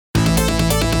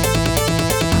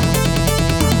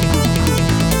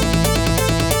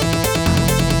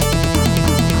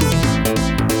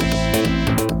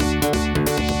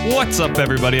What's up,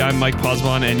 everybody? I'm Mike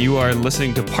Posbon, and you are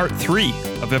listening to part 3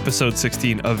 of episode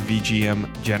 16 of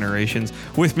VGM Generations.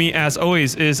 With me, as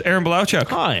always, is Aaron Blauchuk.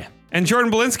 Hi. And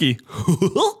Jordan Belinsky.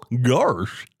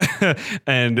 Gosh.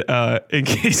 And in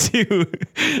case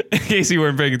you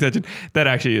weren't paying attention, that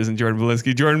actually isn't Jordan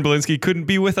Belinsky. Jordan Belinsky couldn't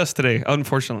be with us today,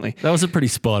 unfortunately. That was a pretty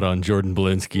spot on Jordan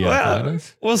Belinsky.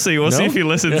 We'll see. We'll see if he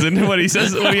listens and what he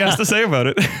says, what he has to say about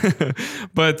it.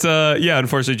 But yeah,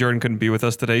 unfortunately, Jordan couldn't be with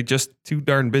us today. Just too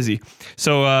darn busy.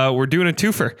 So we're doing a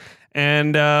twofer.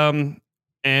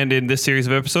 And in this series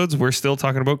of episodes, we're still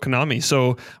talking about Konami.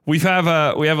 So we have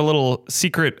a little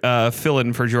secret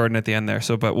fill-in for Jordan at the end there.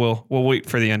 So, but we'll wait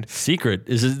for the end. Secret?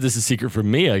 This is a secret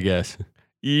from me, I guess.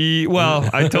 Well,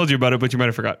 I told you about it, but you might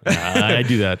have forgot. I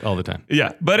do that all the time.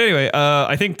 Yeah, but anyway,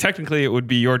 I think technically it would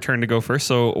be your turn to go first.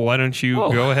 So why don't you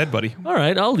go ahead, buddy? All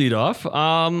right, I'll lead off.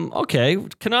 Okay,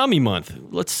 Konami month.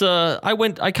 Let's.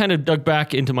 I kind of dug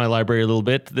back into my library a little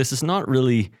bit. This is not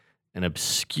really an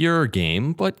obscure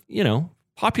game, but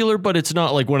popular, but it's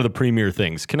not like one of the premier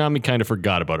things. Konami kind of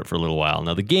forgot about it for a little while.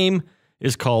 Now, the game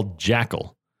is called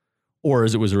Jackal, or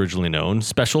as it was originally known,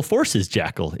 Special Forces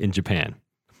Jackal in Japan.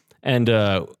 And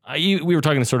we were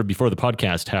talking sort of before the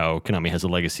podcast how Konami has a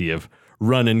legacy of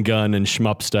run and gun and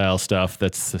shmup style stuff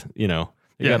that's,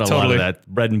 they got a lot of that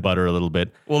bread and butter a little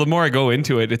bit. Well, the more I go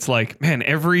into it, it's like, man,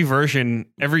 every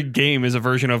game is a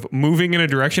version of moving in a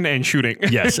direction and shooting.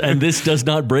 Yes, and this does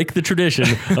not break the tradition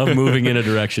of moving in a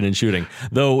direction and shooting.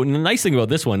 Though the nice thing about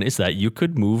this one is that you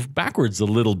could move backwards a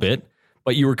little bit,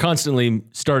 but you were constantly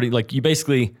starting, here's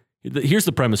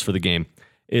the premise for the game,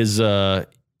 is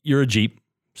you're a Jeep,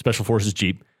 Special Forces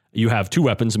Jeep. You have two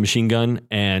weapons, a machine gun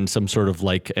and some sort of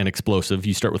like an explosive.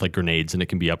 You start with like grenades and it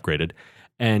can be upgraded.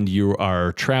 And you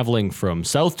are traveling from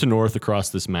south to north across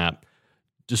this map,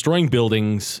 destroying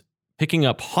buildings, picking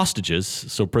up hostages,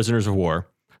 so prisoners of war.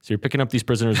 So you're picking up these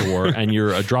prisoners of war and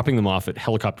you're dropping them off at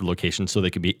helicopter locations so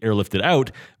they can be airlifted out.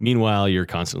 Meanwhile, you're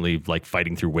constantly like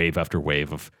fighting through wave after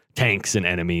wave of tanks and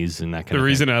enemies and that kind of thing. The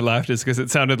reason I laughed is because it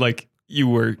sounded like you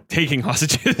were taking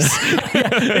hostages.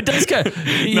 Yeah, it does kind of,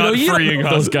 you don't know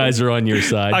those guys are on your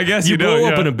side. I guess you blow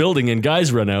up yeah. in a building and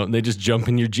guys run out and they just jump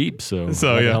in your Jeep. So why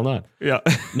the hell not? Yeah.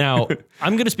 Now,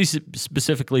 I'm going to be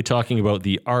specifically talking about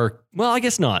well, I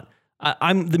guess not.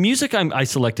 The music I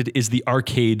selected is the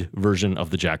arcade version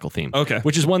of the Jackal theme. Okay.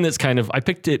 Which is one that's I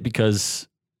picked it because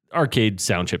arcade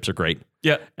sound chips are great.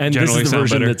 Yeah. And this is the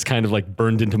version that's kind of like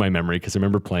burned into my memory because I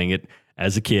remember playing it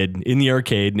as a kid in the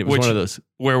arcade, and it was one of those.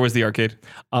 Where was the arcade?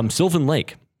 Sylvan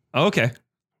Lake. Oh, okay.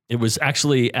 It was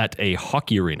actually at a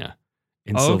hockey arena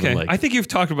in Sylvan Lake. I think you've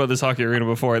talked about this hockey arena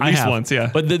before, at least once,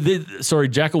 yeah. But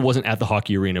Jackal wasn't at the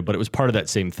hockey arena, but it was part of that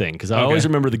same thing, because I always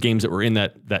remember the games that were in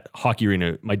that hockey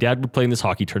arena. My dad would play in this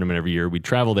hockey tournament every year. We'd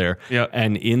travel there,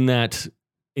 and in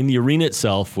the arena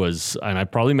itself was, and I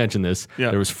probably mentioned this,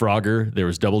 there was Frogger, there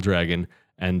was Double Dragon,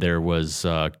 and there was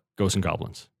Ghosts and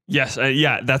Goblins. Yes,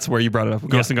 that's where you brought it up.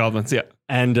 Ghosts and Goblins, yeah.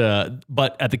 And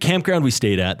but at the campground we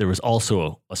stayed at, there was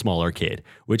also a small arcade,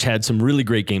 which had some really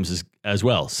great games as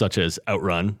well, such as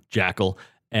Outrun, Jackal,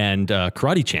 and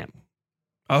Karate Champ.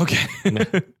 Okay.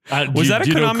 Was that a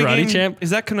Konami game? Champ? Is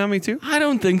that Konami too? I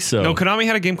don't think so. No, Konami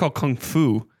had a game called Kung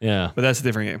Fu. Yeah. But that's a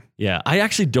different game. Yeah. I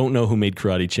actually don't know who made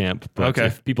Karate Champ, but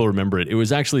if people remember it, it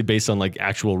was actually based on like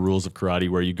actual rules of karate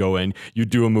where you go in, you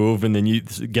do a move, and then you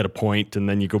get a point, and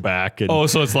then you go back. And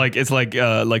so it's like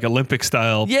Olympic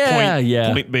style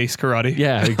point-based karate?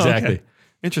 Yeah, exactly. Okay.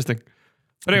 Interesting.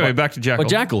 But anyway, back to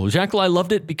Jackal. Jackal, I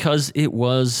loved it because it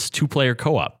was 2-player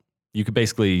co-op. You could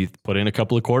basically put in a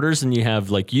couple of quarters and you have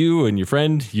like you and your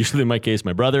friend, usually in my case,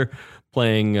 my brother,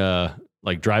 playing,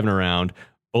 driving around,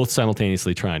 both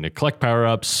simultaneously trying to collect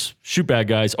power-ups, shoot bad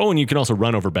guys. Oh, and you can also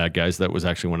run over bad guys. That was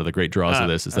actually one of the great draws of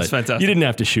this. That's fantastic. You didn't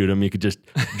have to shoot them. You could just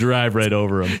drive right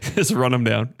over them. Just run them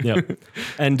down. Yeah.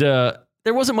 And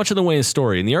there wasn't much in the way of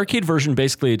story. In the arcade version,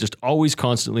 basically, it just always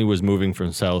constantly was moving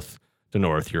from south to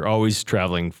north. You're always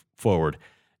traveling forward.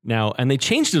 Now, and they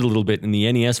changed it a little bit in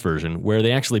the NES version where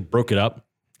they actually broke it up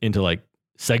into like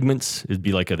segments. It'd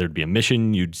be like there'd be a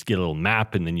mission, you'd just get a little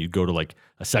map, and then you'd go to like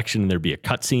a section and there'd be a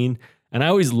cutscene. And I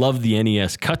always loved the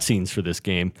NES cutscenes for this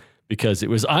game because it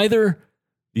was either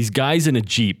these guys in a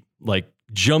Jeep like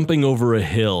jumping over a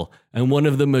hill and one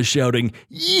of them was shouting,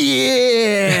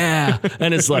 yeah.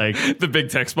 And it's like the big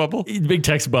text bubble.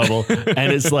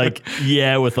 And it's like,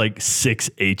 yeah, with like 6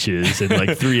 H's and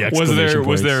like 3 exclamation points.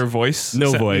 Was there a voice?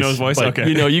 No voice. No voice? But,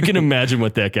 okay. You can imagine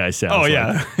what that guy sounds like. Oh,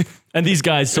 yeah. And these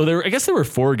guys, so I guess there were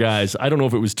 4 guys. I don't know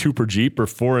if it was 2 per Jeep or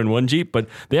 4 in one Jeep, but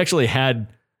they actually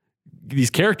had these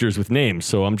characters with names.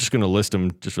 So I'm just going to list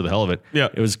them just for the hell of it. Yeah.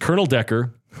 It was Colonel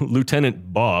Decker,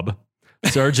 Lieutenant Bob,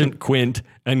 Sergeant Quint,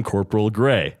 and Corporal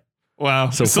Gray.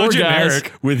 Wow. So 4 generic.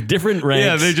 guys with different ranks.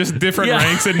 Yeah, they're just different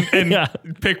ranks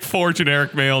and pick 4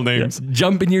 generic male names. Yeah.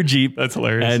 Jump in your Jeep. That's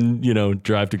hilarious. And,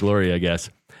 drive to glory, I guess.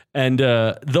 And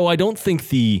though I don't think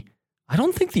the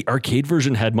arcade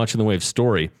version had much in the way of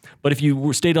story, but if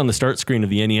you stayed on the start screen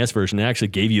of the NES version, it actually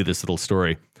gave you this little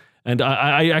story. And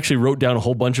I actually wrote down a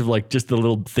whole bunch of just the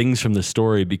little things from the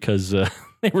story because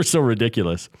they were so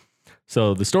ridiculous.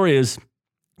 So the story is,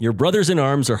 your brothers in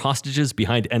arms are hostages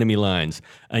behind enemy lines,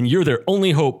 and you're their only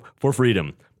hope for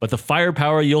freedom. But the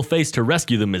firepower you'll face to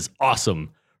rescue them is awesome.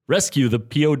 Rescue the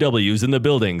POWs in the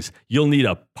buildings. You'll need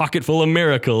a pocket full of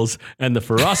miracles and the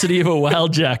ferocity of a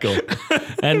wild jackal.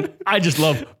 And I just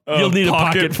love, you'll need a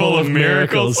pocket full of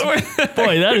miracles.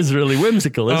 Boy, that is really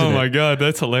whimsical, isn't it? Oh my God,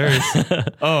 that's hilarious.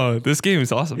 Oh, this game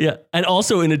is awesome. Yeah. And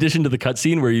also, in addition to the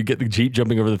cutscene where you get the Jeep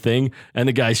jumping over the thing and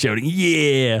the guy shouting,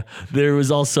 yeah, there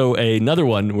was also another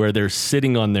one where they're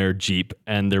sitting on their Jeep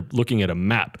and they're looking at a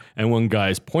map. And one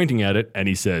guy's pointing at it and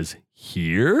he says,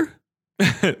 here?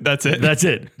 That's it. That's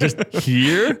it. Just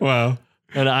here. Wow.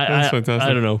 And That's fantastic.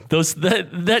 I don't know.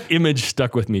 That image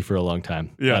stuck with me for a long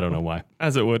time. Yeah. I don't know why.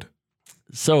 As it would.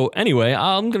 So anyway,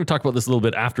 I'm going to talk about this a little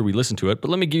bit after we listen to it, but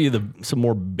let me give you some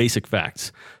more basic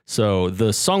facts. So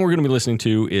the song we're going to be listening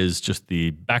to is just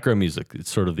the background music. It's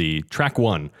sort of the track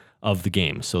 1 of the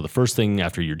game. So the first thing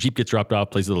after your Jeep gets dropped off,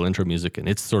 plays a little intro music, and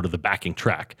it's sort of the backing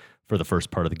track for the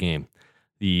first part of the game.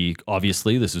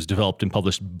 Obviously, this was developed and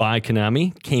published by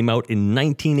Konami, came out in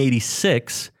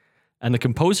 1986, and the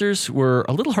composers were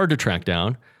a little hard to track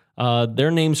down. Their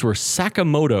names were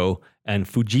Sakamoto and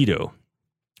Fujito.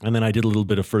 And then I did a little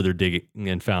bit of further digging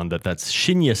and found that that's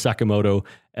Shinya Sakamoto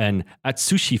and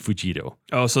Atsushi Fujito.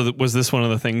 Oh, so was this one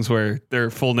of the things where their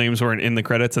full names weren't in the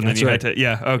credits and then you had to,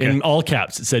 yeah, okay. In all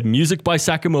caps, it said music by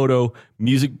Sakamoto,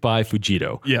 music by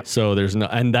Fujito. Yeah. So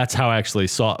and that's how I actually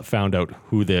found out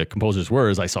who the composers were,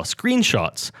 is I saw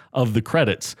screenshots of the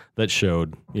credits that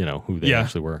showed, who they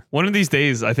actually were. One of these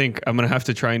days, I think I'm going to have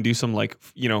to try and do some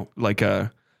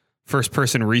first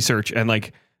person research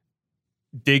and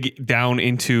dig down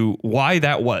into why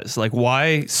that was,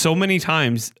 why so many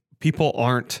times people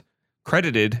aren't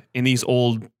credited in these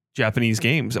old Japanese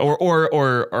games or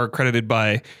are credited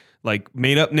by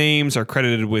made up names or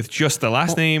credited with just the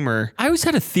last name. Or I always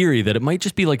had a theory that it might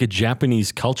just be a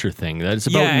Japanese culture thing, that it's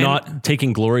about not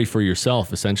taking glory for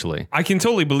yourself, essentially. I can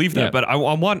totally believe that, but I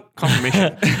want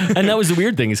confirmation. And that was the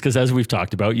weird thing, is because as we've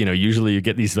talked about, usually you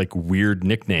get these weird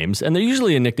nicknames, and they're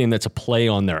usually a nickname that's a play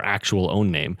on their actual own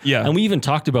name. Yeah. And we even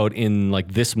talked about in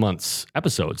this month's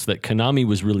episodes that Konami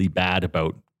was really bad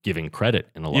about giving credit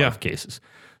in a lot of cases.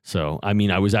 So, I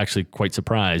was actually quite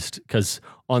surprised because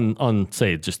on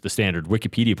say, just the standard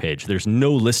Wikipedia page, there's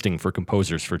no listing for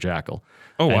composers for Jackal.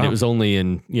 Oh, wow. And it was only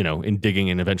in digging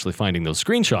and eventually finding those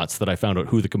screenshots that I found out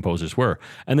who the composers were.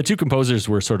 And the 2 composers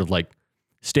were sort of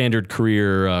standard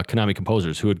career Konami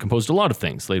composers who had composed a lot of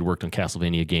things. They'd worked on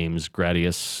Castlevania games,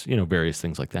 Gradius, various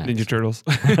things like that. Ninja Turtles.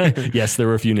 Yes, there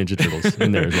were a few Ninja Turtles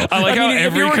in there as well. I like how every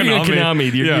if you're working on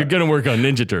Konami, you're going to work on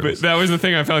Ninja Turtles. But that was the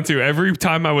thing I found too. Every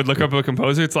time I would look up a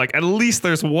composer, it's at least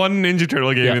there's one Ninja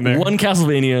Turtle game in there. One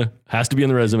Castlevania has to be on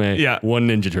the resume. Yeah. One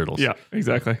Ninja Turtles. Yeah,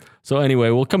 exactly. So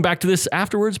anyway, we'll come back to this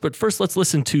afterwards, but first let's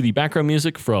listen to the background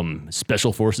music from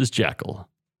Special Forces Jackal.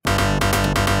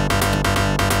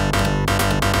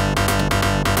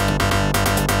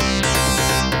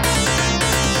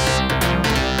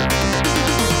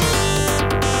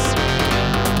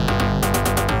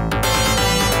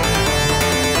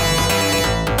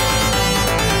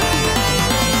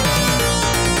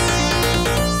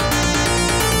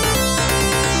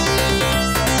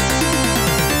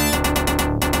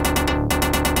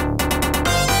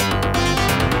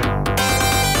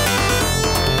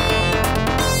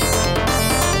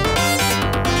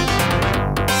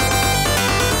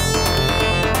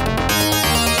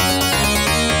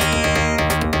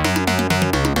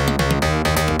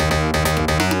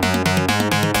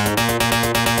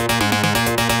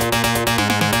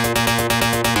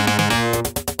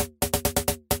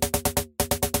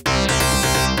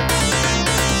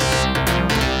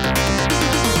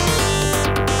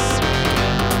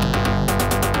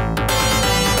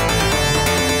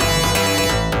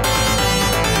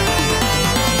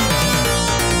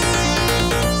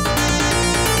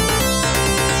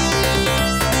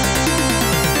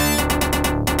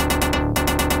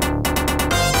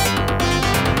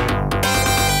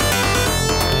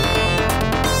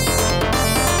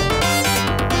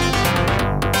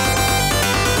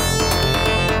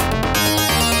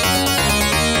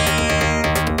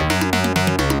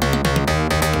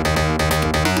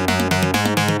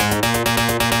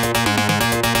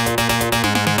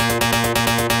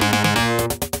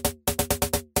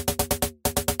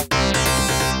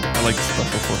 I like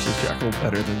Special Forces Jackal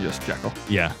better than just Jackal.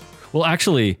 Yeah. Well,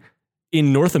 actually,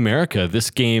 in North America,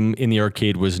 this game in the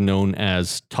arcade was known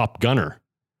as Top Gunner.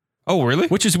 Oh, really?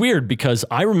 Which is weird because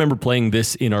I remember playing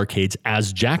this in arcades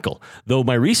as Jackal, though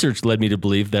my research led me to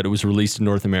believe that it was released in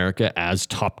North America as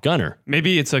Top Gunner.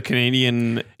 Maybe it's a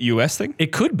Canadian US thing?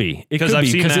 It could be. It 'Cause could I've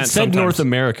be seen because that it said sometimes. North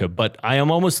America, but I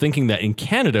am almost thinking that in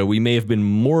Canada we may have been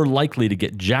more likely to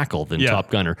get Jackal than Yeah.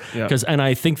 Top Gunner. Yeah. And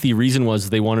I think the reason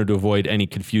was they wanted to avoid any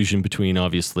confusion between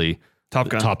obviously Top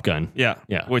Gun. Top Gun. Yeah.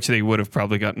 Yeah. Which they would have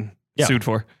probably gotten Yeah. sued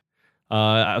for.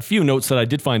 A few notes that I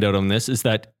did find out on this is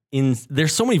that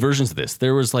there's so many versions of this.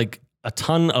 There was like a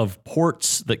ton of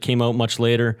ports that came out much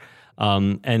later.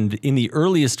 And in the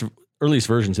earliest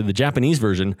versions, in the Japanese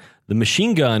version, the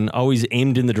machine gun always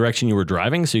aimed in the direction you were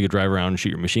driving, so you could drive around and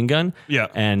shoot your machine gun. Yeah.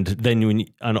 And then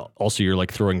and also you're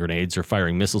like throwing grenades or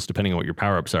firing missiles, depending on what your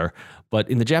power-ups are. But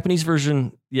in the Japanese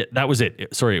version, yeah, that was it.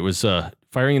 Sorry, it was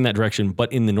firing in that direction.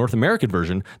 But in the North American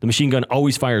version, the machine gun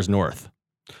always fires north.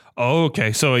 Oh,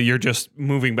 okay. So you're just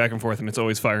moving back and forth and it's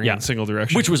always firing in a single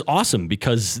direction. Which was awesome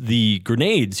because the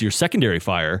grenades, your secondary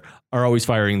fire, are always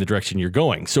firing in the direction you're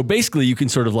going. So basically you can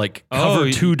sort of like cover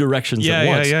two directions at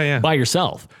once by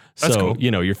yourself. That's so, cool.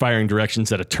 You're firing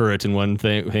directions at a turret in one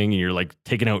thing and you're like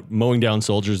mowing down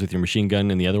soldiers with your machine gun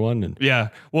in the other one. And Yeah.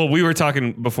 Well, we were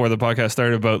talking before the podcast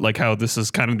started about like how this is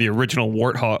kind of the original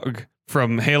Warthog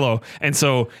from Halo. And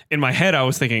so in my head, I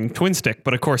was thinking twin stick,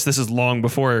 but of course this is long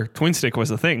before twin stick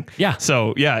was a thing. Yeah.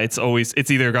 So yeah, it's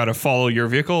either got to follow your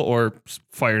vehicle or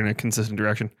fire in a consistent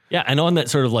direction. Yeah. And on that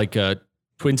sort of like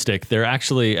twin stick, they're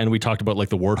actually, and we talked about like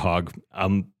the Warthog,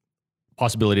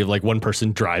 possibility of like one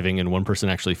person driving and one person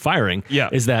actually firing,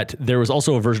 is that there was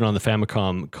also a version on the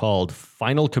Famicom called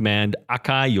Final Command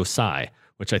Akai Yosai,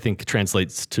 which I think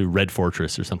translates to Red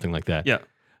Fortress or something like that. Yeah.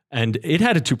 And it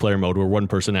had a 2-player mode where one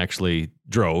person actually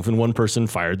drove and one person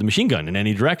fired the machine gun in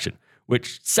any direction,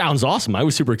 which sounds awesome. I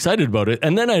was super excited about it.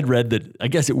 And then I'd read that I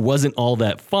guess it wasn't all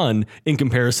that fun in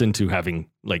comparison to having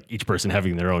like each person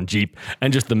having their own Jeep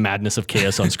and just the madness of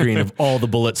chaos on screen of all the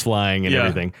bullets flying and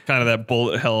everything. Kind of that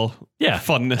bullet hell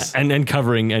funness. And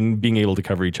covering and being able to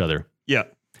cover each other. Yeah.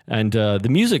 And the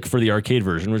music for the arcade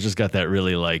version was just got that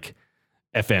really like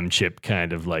FM chip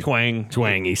kind of like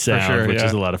twangy sound, which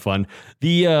is a lot of fun.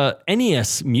 The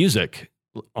NES music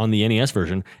on the NES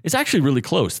version is actually really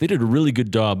close. They did a really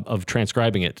good job of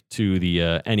transcribing it to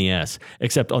the NES,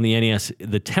 except on the NES,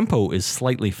 the tempo is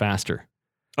slightly faster.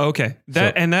 Okay.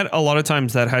 That a lot of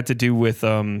times that had to do with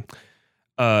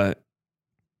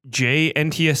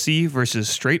JNTSC versus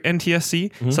straight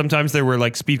NTSC. Mm-hmm. Sometimes there were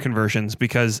like speed conversions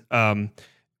because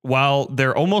while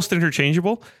they're almost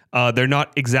interchangeable, they're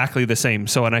not exactly the same.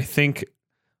 So, and I think,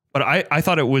 but I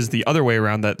thought it was the other way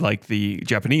around, that like the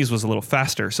Japanese was a little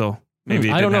faster. So maybe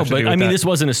I don't know, but I mean, this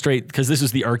wasn't a straight, because this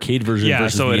was the arcade version.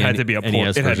 Versus so it the had to be a port.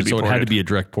 NES It had to version, be so it had to ported. be a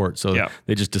direct port. So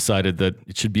they just decided that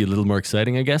it should be a little more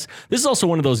exciting, I guess. This is also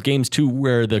one of those games too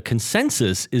where the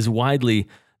consensus is widely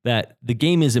that the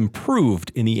game is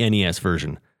improved in the NES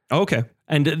version. Okay.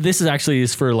 And this is actually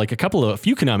for like a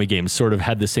few Konami games sort of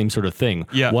had the same sort of thing.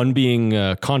 Yeah. One being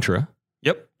Contra.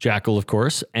 Yep. Jackal, of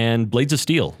course, and Blades of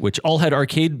Steel, which all had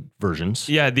arcade versions.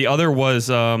 Yeah, the other was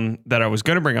that I was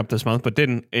going to bring up this month, but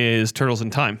didn't, is Turtles in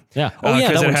Time. Yeah. Oh, yeah,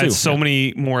 because that it one had too. so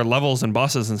many more levels and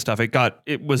bosses and stuff.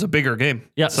 It was a bigger game.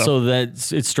 Yeah, so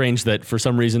it's strange that for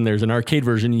some reason there's an arcade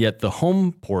version, yet the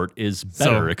home port is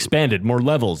better, expanded, more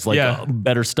levels, like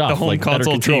better stuff. The home like better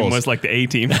console team controls. was like the A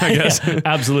team, I guess. Yeah,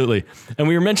 absolutely. And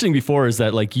we were mentioning before is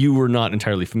that like you were not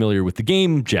entirely familiar with the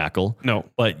game Jackal. No.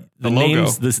 But the logo.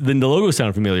 names, the logo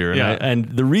sound familiar. And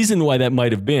the reason why that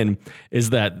might have been is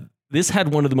that this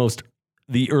had one of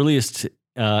the earliest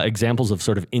examples of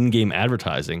sort of in-game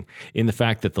advertising in the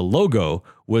fact that the logo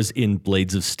was in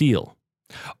Blades of Steel.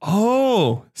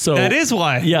 Oh, so that is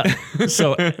why. Yeah.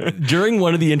 So during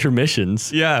one of the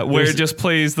intermissions. Yeah, where it just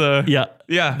plays the.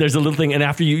 Yeah. There's a little thing. And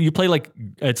after you play like,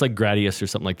 it's like Gradius or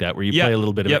something like that, where you play a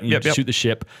little bit of it, and you shoot the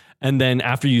ship. And then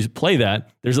after you play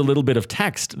that, there's a little bit of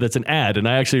text that's an ad. And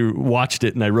I actually watched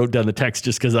it and I wrote down the text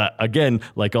just because, again,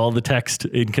 like all the text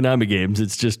in Konami games,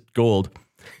 it's just gold.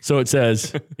 So it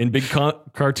says, in big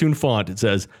cartoon font, it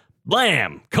says,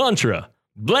 Blam, Contra,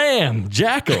 Blam,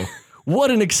 Jackal. What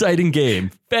an exciting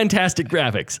game. Fantastic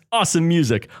graphics. Awesome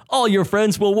music. All your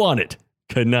friends will want it.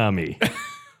 Konami.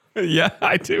 Yeah,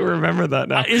 I do remember that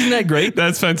now. Isn't that great?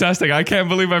 That's fantastic. I can't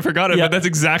believe I forgot it, but that's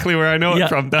exactly where I know it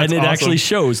from. That's and it awesome. actually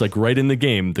shows like right in the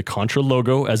game, the Contra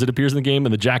logo as it appears in the game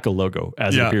and the Jackal logo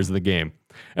as it appears in the game.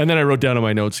 And then I wrote down in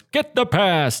my notes, get the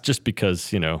pass, just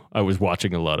because, I was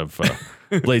watching a lot of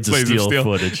Blades of Steel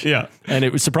footage. Yeah. And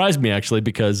it surprised me actually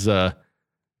because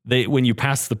when you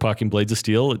pass the puck in Blades of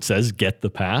Steel, it says get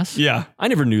the pass. Yeah. I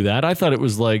never knew that. I thought it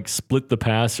was like split the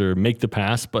pass or make the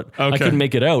pass, but I couldn't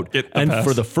make it out. And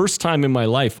for the first time in my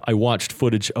life, I watched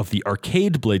footage of the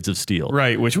arcade Blades of Steel.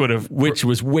 Right, which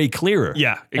was way clearer.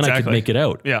 Yeah, exactly. And I could make it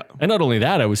out. Yeah. And not only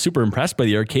that, I was super impressed by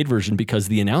the arcade version because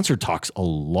the announcer talks a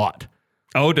lot.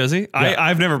 Oh, does he? Yeah.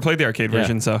 I've never played the arcade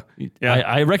version, so yeah.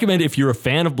 I recommend if you're a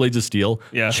fan of Blades of Steel,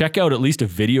 Yeah. check out at least a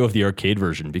video of the arcade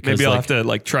version because maybe I'll have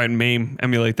to try and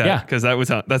emulate that. Yeah. Because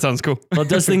that sounds cool. Well, it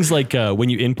does things like when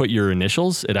you input your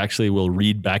initials, it actually will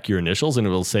read back your initials and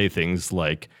it will say things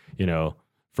like,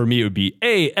 for me, it would be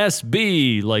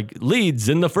ASB, like leads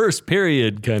in the first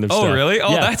period kind of stuff. Oh, really?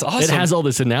 Oh, that's awesome. It has all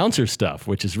this announcer stuff,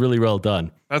 which is really well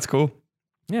done. That's cool.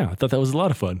 Yeah, I thought that was a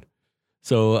lot of fun.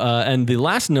 So, and the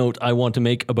last note I want to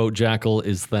make about Jackal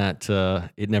is that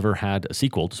it never had a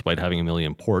sequel, despite having a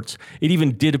million ports. It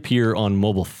even did appear on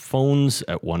mobile phones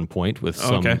at one point with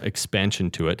some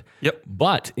expansion to it. Yep.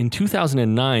 But in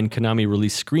 2009, Konami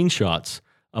released screenshots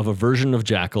of a version of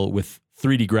Jackal with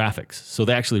 3D graphics. So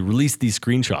they actually released these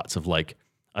screenshots of like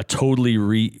a totally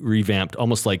revamped,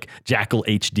 almost like Jackal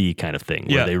HD kind of thing,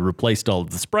 where they replaced all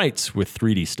of the sprites with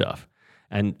 3D stuff.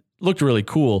 And looked really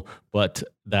cool, but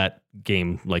that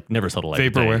game like never saw the light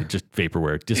of day. Just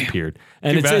vaporware, disappeared.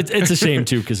 And it's a shame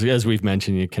too, because as we've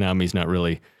mentioned, Konami's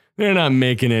they're not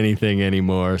making anything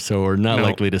anymore, so we're not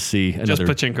likely to see another.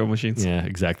 Just pachinko machines. Yeah,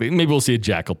 exactly. Maybe we'll see a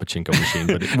Jackal pachinko machine,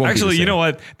 but it won't actually, you know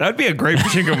what? That would be a great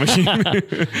pachinko machine.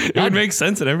 It would make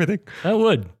sense and everything. That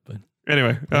would. But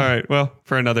anyway, all right. Well,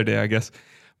 for another day, I guess.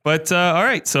 But all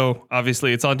right, so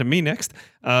obviously it's on to me next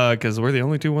because we're the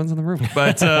only two ones in the room.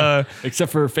 But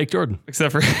except for fake Jordan,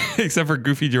 except for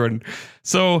Goofy Jordan.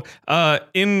 So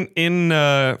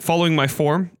in following my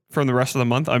form from the rest of the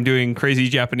month, I'm doing crazy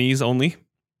Japanese only,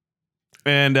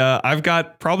 and I've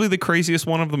got probably the craziest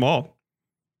one of them all,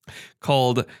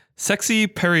 called Sexy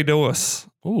Parodius.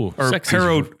 Ooh,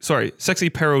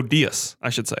 Sexy Parodius, I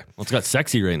should say. Well, it's got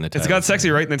sexy right in the title. It's got sexy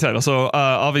right in the title. So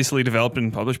obviously developed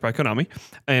and published by Konami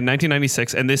in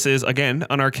 1996. And this is, again,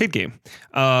 an arcade game.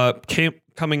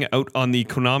 Coming out on the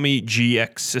Konami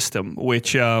GX system,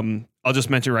 which I'll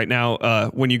just mention right now.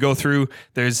 When you go through,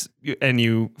 and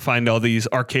you find all these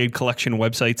arcade collection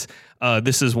websites,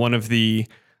 this is one of the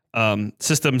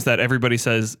systems that everybody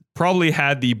says probably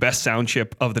had the best sound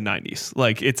chip of the 90s.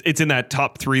 Like it's in that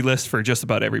top 3 list for just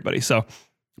about everybody. So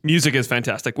music is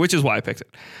fantastic, which is why I picked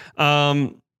it.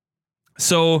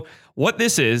 So what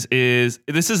this is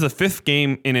this is the 5th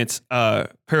game in its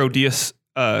Parodius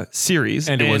series,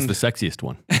 and it was the sexiest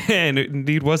one. And it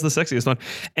indeed was the sexiest one.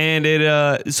 And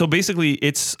it so basically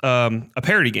it's a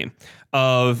parody game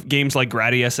of games like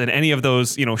Gradius and any of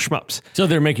those, shmups. So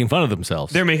they're making fun of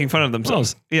themselves. They're making fun of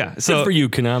themselves. Oh, yeah. So good for you,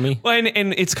 Konami. Well,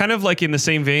 and it's kind of like in the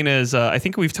same vein as I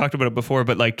think we've talked about it before,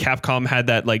 but like Capcom had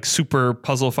that like Super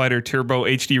Puzzle Fighter Turbo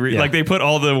HD. Like they put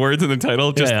all the words in the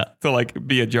title just to like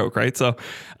be a joke, right? So,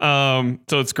 so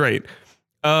it's great.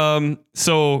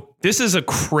 So this is a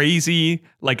crazy,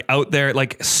 like out there,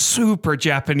 like super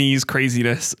Japanese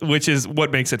craziness, which is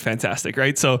what makes it fantastic,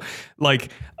 right? So like,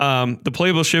 the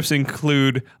playable ships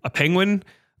include a penguin,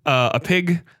 a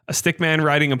pig, a stickman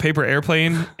riding a paper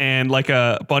airplane, and like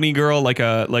a bunny girl, like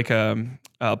a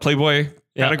Playboy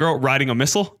kind of girl riding a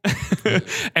missile.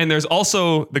 And there's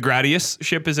also the Gradius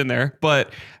ship is in there,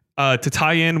 but, to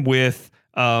tie in with,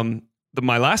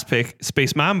 my last pick,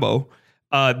 Space Mambo,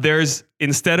 there's,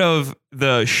 instead of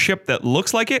the ship that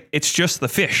looks like it, it's just the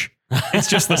fish. It's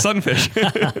just the sunfish.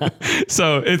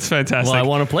 So it's fantastic. Well, I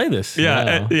want to play this.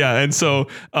 Yeah. And so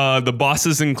the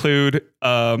bosses include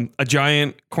a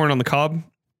giant corn on the cob,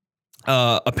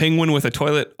 a penguin with a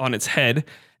toilet on its head,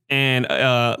 and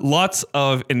lots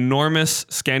of enormous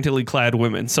scantily clad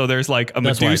women. So there's like a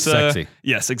Medusa. Why it's sexy.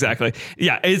 Yes, exactly.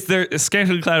 Yeah, there's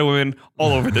scantily clad women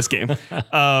all over this game.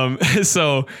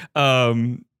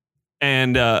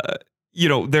 And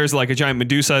there's like a giant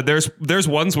Medusa. There's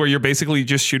ones where you're basically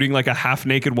just shooting like a half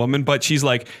naked woman, but she's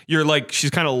kind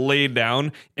of laid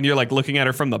down and you're like looking at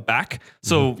her from the back.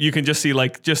 So you can just see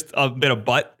like just a bit of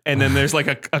butt. And then there's like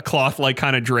a cloth like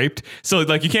kind of draped. So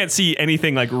like you can't see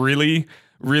anything like really,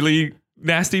 really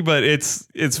nasty, but it's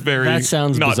very that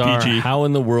sounds not bizarre. PG. How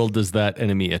in the world does that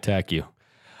enemy attack you?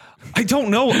 I don't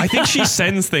know. I think she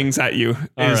sends things at you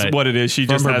is what it is. She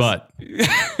from just her has, butt.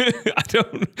 I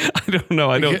don't know.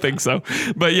 I don't think so.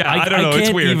 But yeah, I don't know.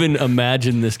 It's weird. I can't even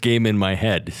imagine this game in my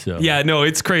head. So yeah, no,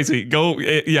 it's crazy.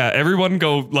 Everyone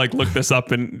go like look this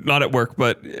up, and not at work,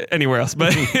 but anywhere else.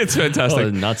 But it's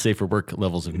fantastic. Not safe for work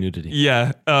levels of nudity.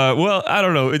 Yeah. Well, I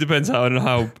don't know. It depends on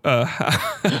how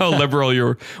liberal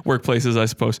your workplace is, I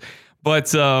suppose.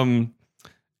 But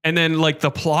And then like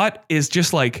the plot is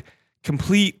just like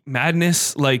complete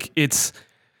madness. Like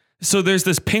so there's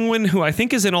this penguin who I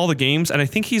think is in all the games, and I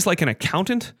think he's like an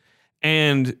accountant,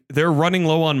 and they're running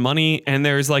low on money, and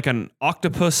there's like an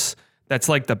octopus that's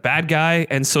like the bad guy,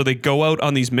 and so they go out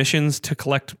on these missions to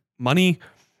collect money.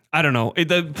 I don't know.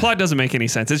 The plot doesn't make any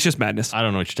sense. It's just madness. I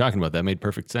don't know what you're talking about. That made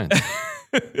perfect sense.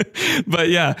 But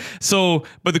yeah,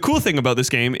 but the cool thing about this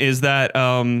game is that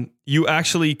you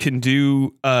actually can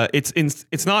do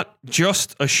it's not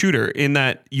just a shooter in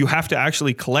that you have to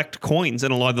actually collect coins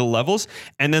in a lot of the levels,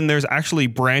 and then there's actually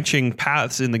branching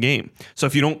paths in the game. So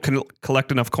if you don't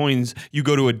collect enough coins, you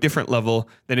go to a different level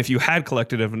than if you had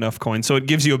collected enough coins. So it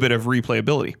gives you a bit of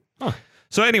replayability. Huh.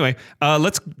 So anyway,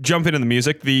 let's jump into the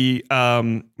music. The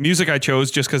music I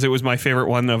chose, just because it was my favorite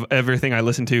one of everything I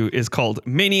listened to, is called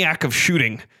Maniac of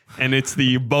Shooting, and it's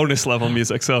the bonus level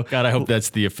music. So God, I hope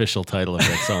that's the official title of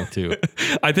that song too.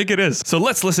 I think it is. So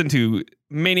let's listen to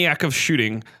Maniac of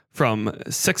Shooting from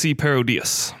Sexy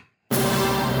Parodius.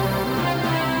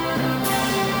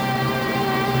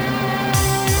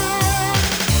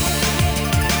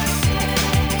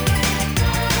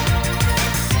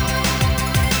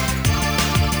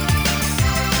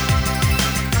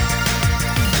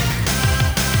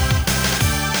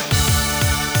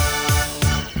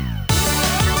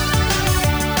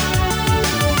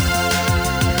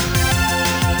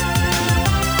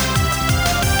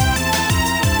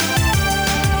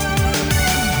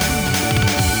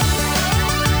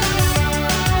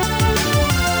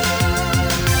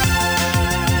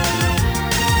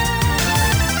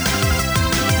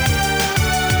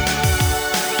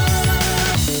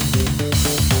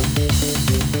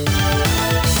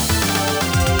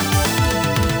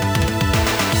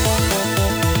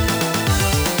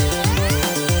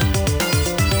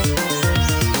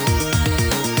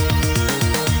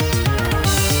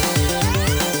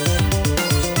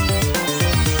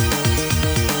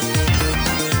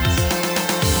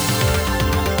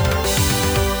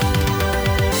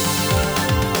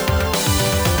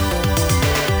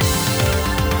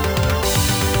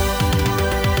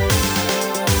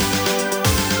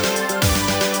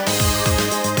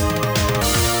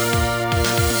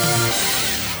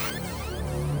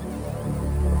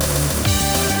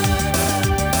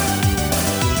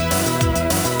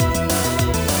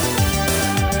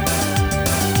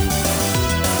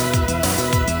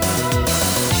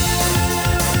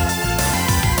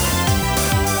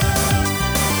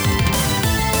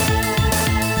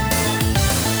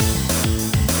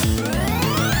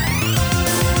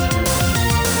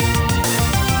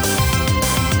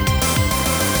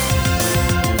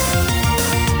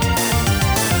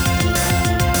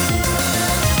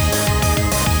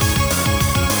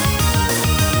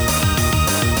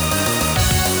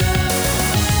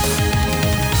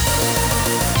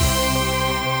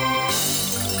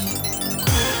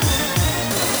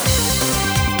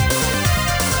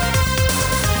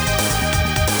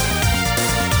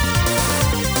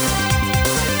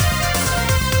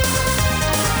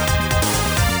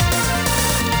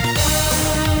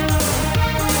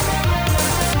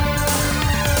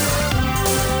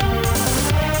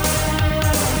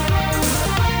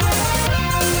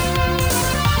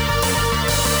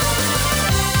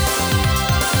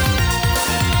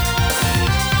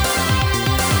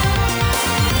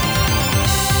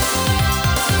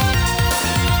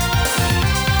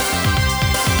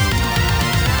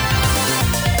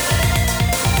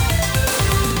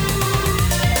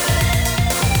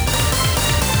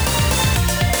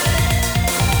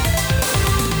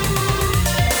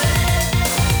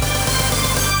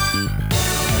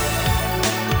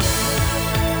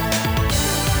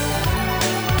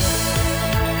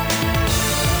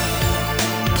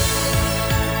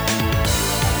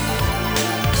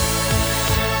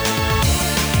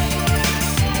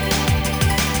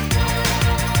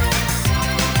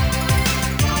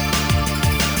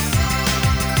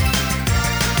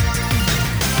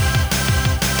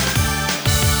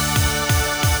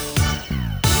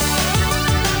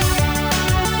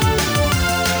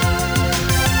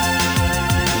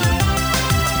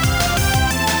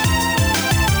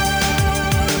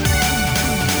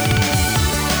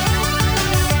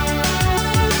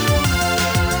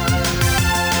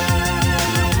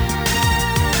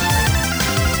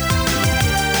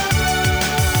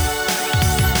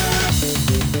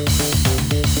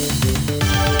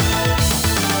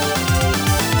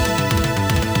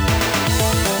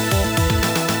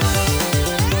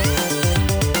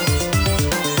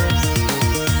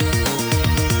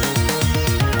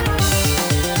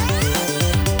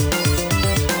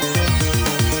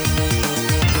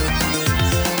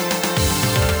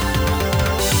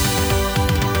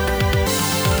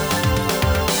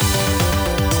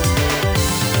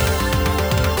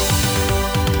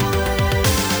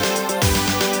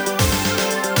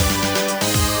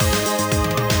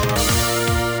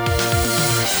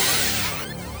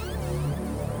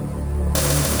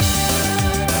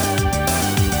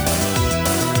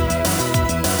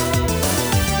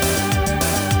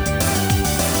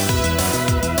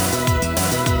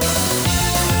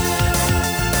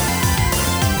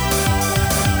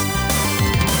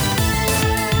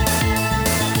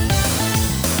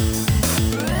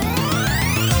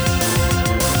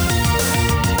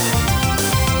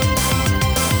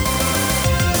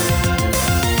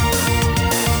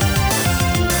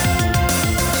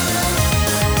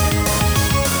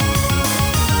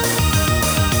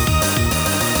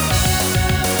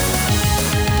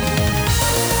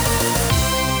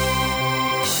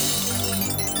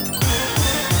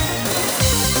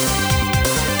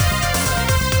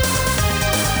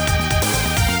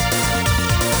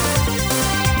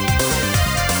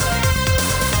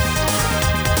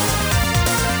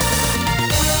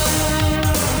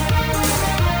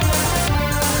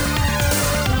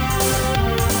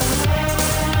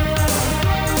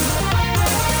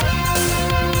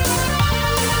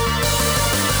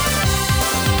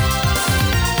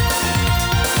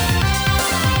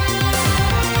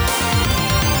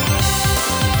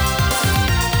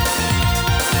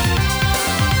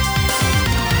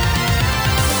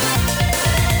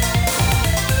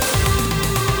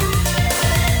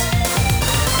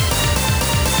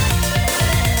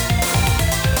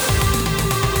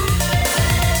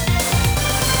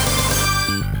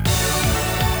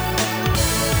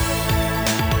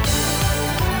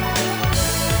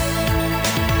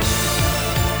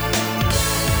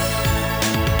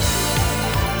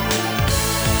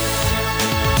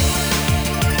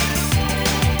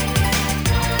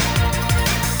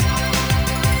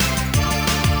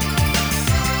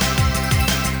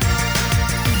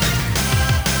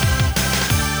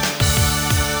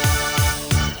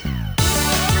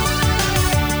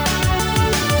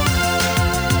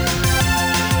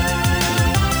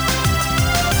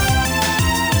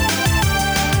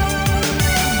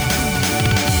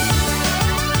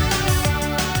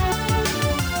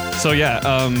 So yeah,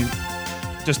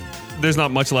 just there's not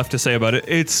much left to say about it.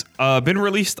 It's been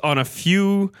released on a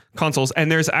few consoles,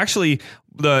 and there's actually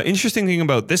the interesting thing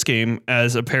about this game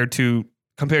as compared to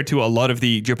a lot of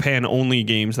the Japan only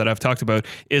games that I've talked about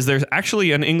is there's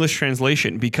actually an English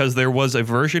translation, because there was a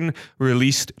version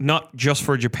released not just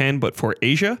for Japan but for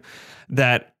Asia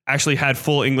that actually had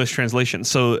full English translation.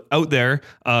 So out there,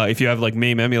 if you have like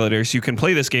MAME emulators, you can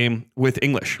play this game with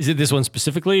English. Is it this one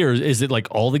specifically, or is it like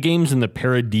all the games in the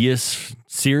Paradius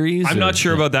series? I'm not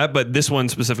sure about that, but this one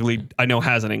specifically I know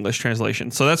has an English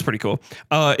translation. So that's pretty cool.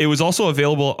 It was also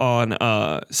available on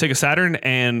Sega Saturn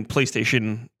and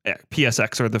PlayStation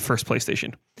PSX, or the first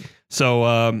PlayStation.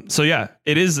 So yeah,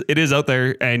 it is out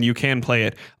there and you can play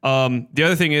it. The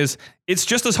other thing is it's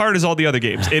just as hard as all the other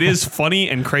games. It is funny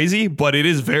and crazy, but it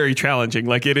is very challenging.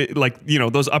 Like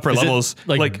those upper levels,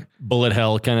 like bullet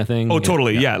hell kind of thing. Oh,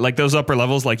 totally. Yeah. Like those upper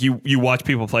levels, like you watch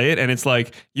people play it and it's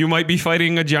like you might be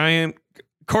fighting a giant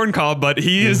corn cob, but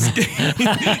he's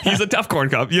a tough corn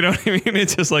cob. You know what I mean?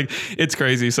 It's just like, it's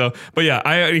crazy. So, but yeah,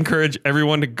 I encourage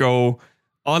everyone to go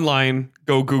online,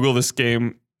 go Google this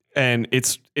game. And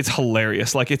it's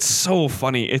hilarious. Like, it's so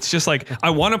funny. It's just like, I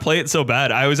want to play it so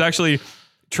bad. I was actually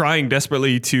trying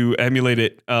desperately to emulate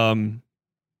it. And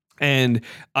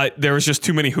there was just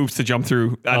too many hoops to jump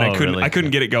through, and I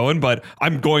couldn't get it going, but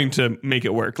I'm going to make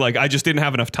it work. Like, I just didn't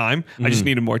have enough time. I just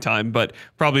needed more time, but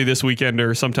probably this weekend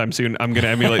or sometime soon, I'm going to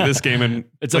emulate this game and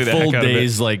it's a full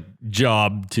day's like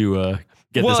job to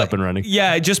get this up and running.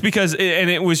 Yeah, just because, and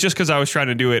it was just because I was trying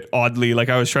to do it oddly. Like,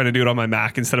 I was trying to do it on my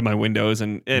Mac instead of my Windows.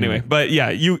 And anyway, but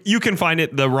yeah, you can find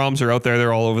it. The ROMs are out there.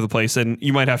 They're all over the place, and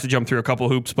you might have to jump through a couple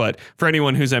hoops. But for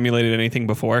anyone who's emulated anything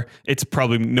before, it's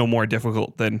probably no more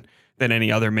difficult than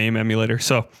any other MAME emulator.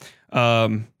 So,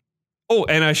 and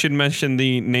I should mention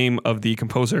the name of the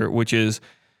composer, which is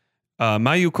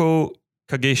Mayuko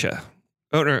Kagesha,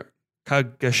 or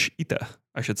Kagashita,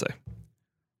 I should say.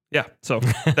 Yeah, so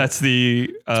that's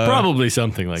the it's probably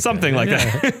something like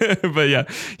that. But yeah,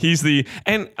 he's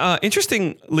and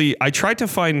interestingly, I tried to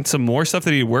find some more stuff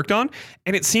that he worked on,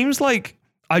 and it seems like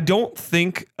I don't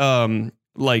think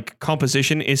like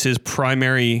composition is his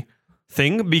primary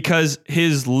thing, because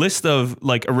his list of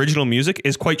like original music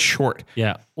is quite short.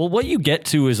 Yeah. Well, what you get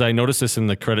to is, I noticed this in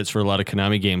the credits for a lot of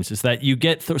Konami games, is that you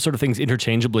get sort of things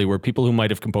interchangeably where people who might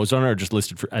have composed on it are just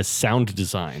listed as sound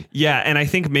design. Yeah, and I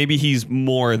think maybe he's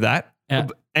more that. Yeah.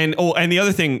 And the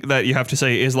other thing that you have to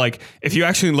say is, like, if you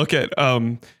actually look at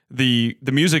the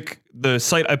music, the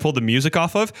site I pulled the music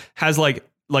off of has like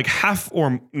half,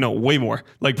 or no, way more,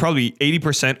 like probably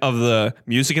 80% of the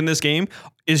music in this game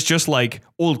is just like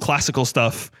old classical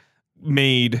stuff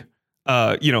made for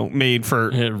arcade.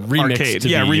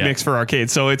 Remix for arcade.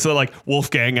 So it's like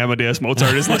Wolfgang Amadeus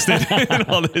Mozart is listed and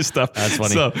all this stuff. That's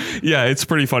funny. So yeah, it's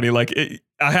pretty funny. Like,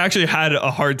 I actually had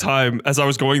a hard time as I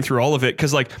was going through all of it,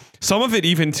 because like some of it,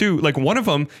 even too, like one of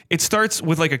them, it starts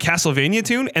with like a Castlevania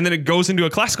tune and then it goes into a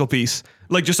classical piece,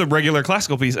 like just a regular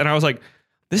classical piece. And I was like,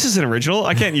 this isn't original.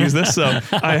 I can't use this. So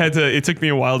it took me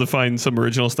a while to find some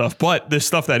original stuff, but the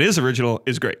stuff that is original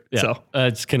is great. Yeah. So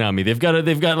it's Konami. They've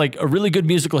got like a really good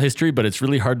musical history, but it's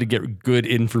really hard to get good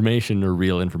information or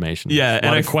real information. Yeah. A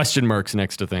lot of question marks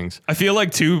next to things. I feel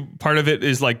like too, part of it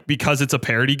is like, because it's a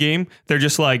parody game, they're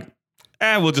just like,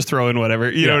 we'll just throw in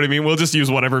whatever. You know what I mean? We'll just use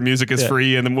whatever music is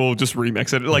free, and then we'll just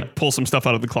remix it, like pull some stuff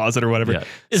out of the closet or whatever. Yeah.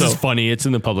 This is funny. It's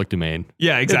in the public domain.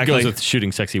 Yeah, exactly. It goes with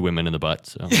shooting sexy women in the butt.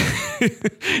 So.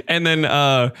 And then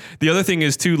the other thing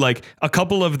is too, like a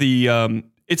couple of the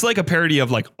it's like a parody of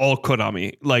like all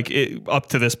Konami, like up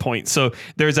to this point. So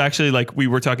there's actually, like, we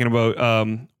were talking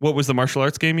about what was the martial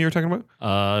arts game you were talking about?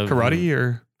 Karate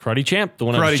or Karate Champ, the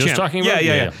one I was just talking about?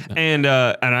 Yeah. And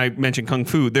I mentioned Kung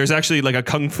Fu. There's actually like a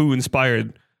Kung Fu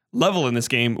inspired level in this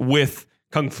game with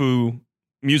Kung Fu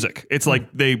music. It's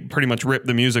like they pretty much rip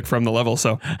the music from the level.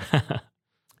 So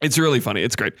it's really funny.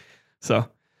 It's great. So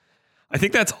I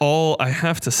think that's all I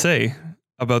have to say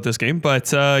about this game. But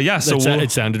so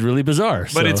it sounded really bizarre.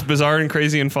 But it's bizarre and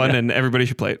crazy and fun, and everybody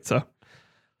should play it. So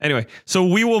anyway, so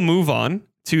we will move on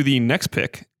to the next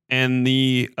pick. And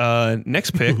the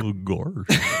next pick, Jordan's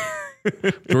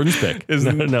pick, is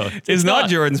not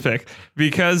Jordan's pick,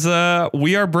 because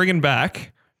we are bringing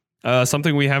back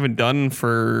something we haven't done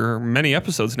for many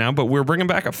episodes now, but we're bringing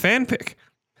back a fan pick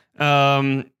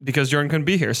because Jordan couldn't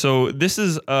be here. So this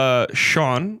is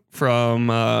Sean from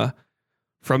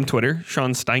Twitter,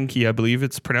 Sean Steinke, I believe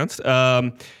it's pronounced,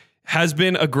 has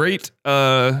been a great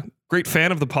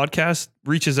fan of the podcast,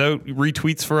 reaches out,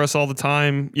 retweets for us all the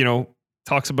time,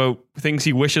 talks about things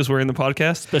he wishes were in the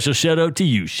podcast. Special shout out to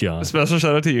you, Sean. Special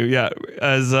shout out to you. Yeah.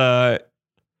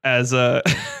 As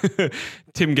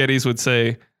Tim Geddes would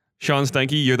say, Sean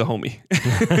Stanky, you're the homie.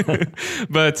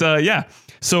 But yeah,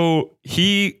 so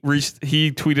he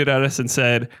tweeted at us and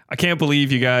said, I can't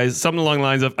believe you guys, something along the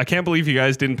lines of, I can't believe you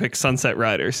guys didn't pick Sunset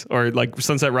Riders, or like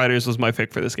Sunset Riders was my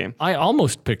pick for this game. I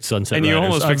almost picked Sunset And Riders. you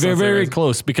almost picked very, Sunset very Riders.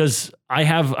 close, because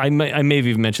I may have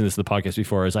even mentioned this in the podcast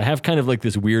before, is I have kind of like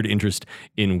this weird interest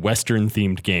in Western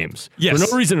themed games. Yes.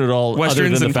 For no reason at all. Westerns other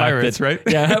than and the fact pirates, that, right?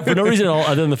 Yeah, for no reason at all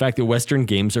other than the fact that Western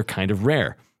games are kind of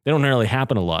rare. They don't really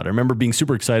happen a lot. I remember being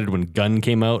super excited when Gun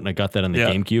came out, and I got that on the Yeah.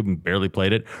 GameCube and barely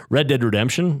played it. Red Dead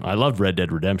Redemption. I loved Red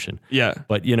Dead Redemption. Yeah.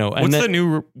 But, you know, and What's that the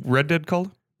new Red Dead called?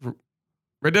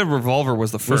 Red Dead Revolver was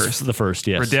the was first. the first,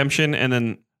 yes. Redemption, and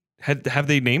then have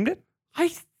they named it?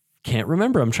 I can't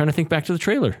remember. I'm trying to think back to the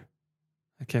trailer.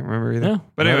 I can't remember either. Yeah,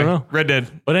 But I don't anyway, know. Red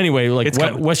Dead. But anyway, like It's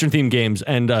coming. Western themed games,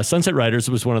 and Sunset Riders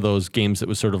was one of those games that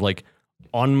was sort of like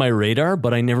on my radar,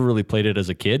 but I never really played it as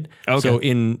a kid. Okay. So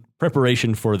in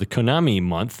preparation for the Konami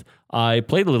month, I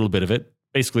played a little bit of it,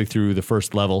 basically through the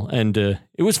first level, and it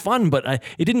was fun, but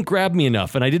it didn't grab me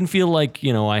enough, and I didn't feel like,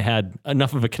 you know, I had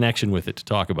enough of a connection with it to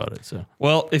talk about it. So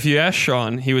Well, if you ask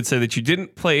Sean, he would say that you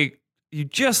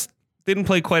just didn't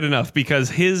play quite enough, because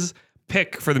his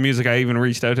pick for the music, I even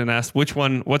reached out and asked what's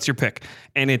your pick,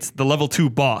 and it's the level 2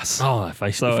 boss.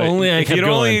 if So only I if kept you'd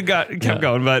going. only kept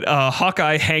going, but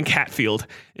Hawkeye Hank Hatfield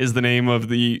is the name of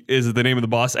the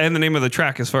boss and the name of the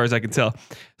track, as far as I can tell.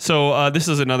 So this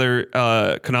is another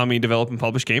Konami developed and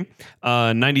published game,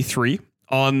 93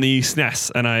 on the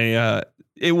SNES, and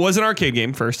it was an arcade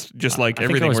game first, just like I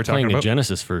think everything I was we're talking playing about. a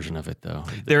Genesis version of it, though.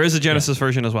 There is a Genesis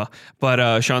version as well,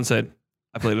 but Sean said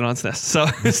I played it on SNES, so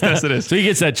SNES it is. So he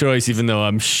gets that choice, even though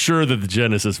I'm sure that the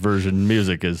Genesis version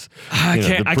music is I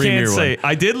the premier can't say. one.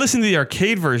 I did listen to the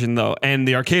arcade version though, and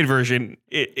the arcade version,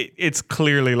 it's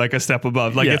clearly like a step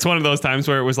above. Like Yeah. it's one of those times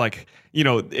where it was like, you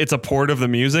know, it's a port of the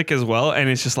music as well, and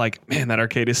it's just like, man, that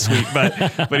arcade is sweet. But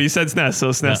he said SNES,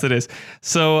 so SNES it is.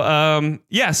 So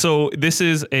so this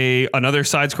is another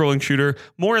side-scrolling shooter,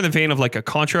 more in the vein of like a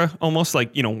Contra, almost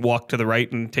like, you know, walk to the right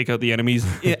and take out the enemies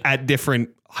at different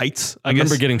heights. I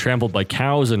remember getting trampled by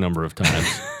cows a number of times.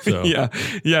 So yeah,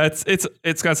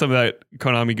 it's got some of that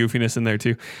Konami goofiness in there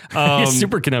too. It's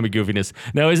super Konami goofiness.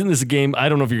 Now, isn't this a game? I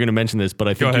don't know if you're going to mention this, but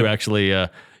I think ahead. you actually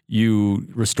you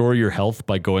restore your health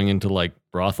by going into like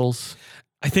brothels.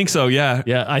 I think so. Yeah.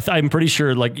 Yeah, I'm pretty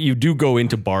sure like you do go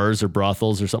into bars or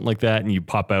brothels or something like that, and you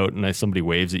pop out and somebody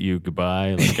waves at you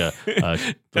goodbye, like a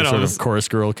sort of chorus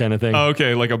girl kind of thing. Oh,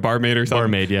 okay, like a barmaid or something.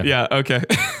 Barmaid, yeah. Yeah. Okay.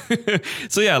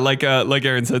 So yeah, like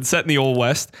Aaron said, set in the Old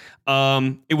West.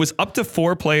 It was up to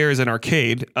 4 players in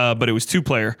arcade, but it was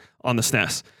 2-player on the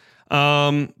SNES.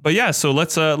 But yeah, so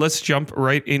let's jump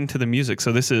right into the music.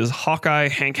 So this is Hawkeye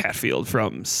Hank Hatfield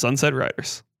from Sunset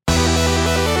Riders.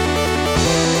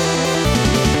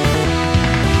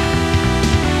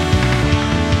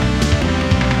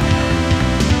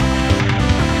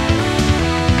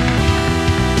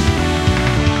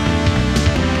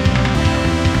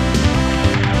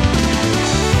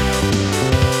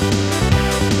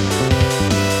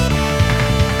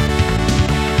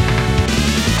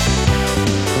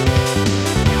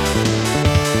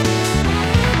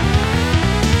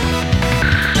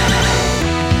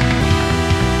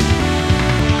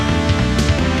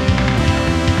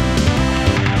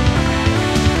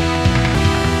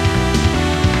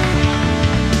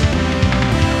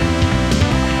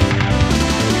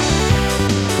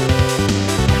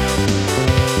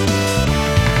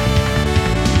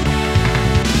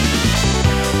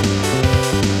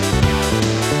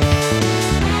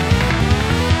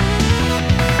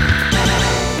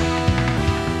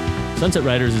 Sunset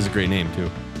Riders is a great name too.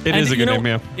 It is a good name,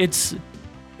 yeah.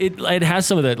 It has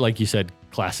some of that, like you said,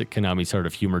 classic Konami sort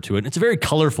of humor to it. It's a very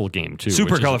colorful game too.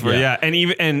 Super which is- colorful, yeah. And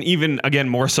even again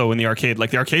more so in the arcade. Like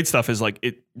the arcade stuff is like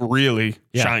it really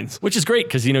Yeah. shines. Which is great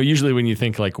because, you know, usually when you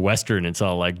think like Western, it's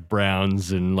all like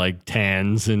browns and like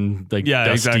tans and like Yeah,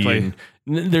 dusty. exactly.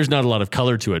 And there's not a lot of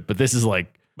color to it, but this is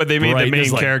like, But they made bright. the main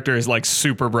There's, like- characters like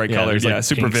super bright colors, there's, like,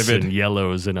 super pinks vivid. and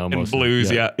yellows and And almost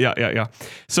blues, yeah.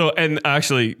 So, and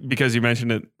actually, because you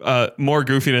mentioned it, more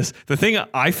goofiness. The thing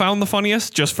I found the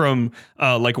funniest, just from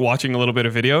like watching a little bit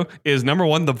of video, is number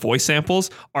one, the voice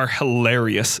samples are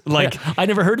hilarious. Like, Yeah, I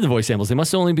never heard of the voice samples. They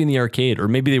must only be in the arcade, or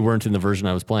maybe they weren't in the version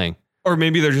I was playing. or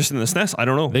maybe they're just in the SNES. I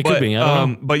don't know. They could be, I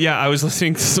don't know. But yeah, I was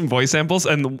listening to some voice samples,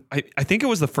 and I think it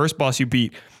was the first boss you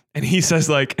beat. And he says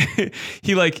like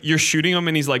you're shooting him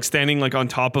and he's like standing like on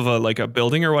top of a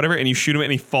building or whatever, and you shoot him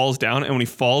and he falls down, and when he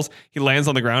falls he lands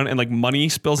on the ground and like money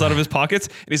spills out of his pockets,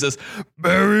 and he says,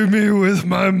 "Bury me with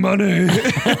my money."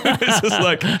 It's just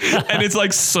like, and it's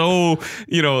like so,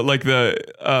 like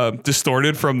the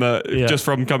distorted from the just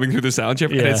from coming through the sound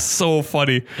chip, and it's so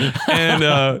funny. And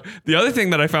the other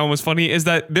thing that I found was funny is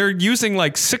that they're using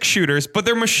like 6-shooters, but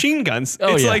they're machine guns.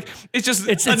 It's like it's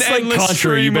an like endless Contra.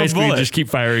 stream You basically of bullets. just keep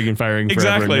firing and firing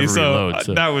forever Exactly. and never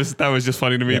reload, That was just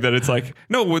funny to me that it's like,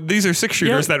 no, these are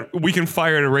 6-shooters that we can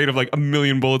fire at a rate of like 1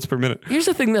 million bullets per minute. Here's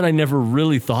the thing that I never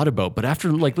really thought about, but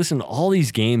after like listening to all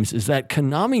these games, is that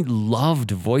Konami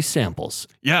loved voice samples.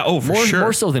 Yeah. Oh, for sure.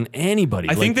 More so than anybody.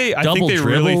 I think they Double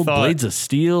really Dribble, thought Blades of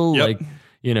Steel,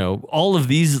 Yep. all of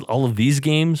these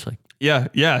games. Like, Yeah.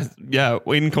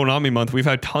 In Konami month, we've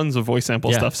had tons of voice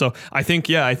sample stuff. So I think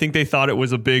they thought it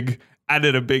was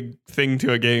added a big thing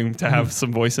to a game to have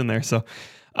some voice in there. So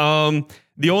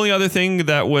the only other thing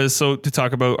that was, to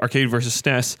talk about arcade versus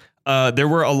SNES, there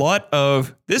were a lot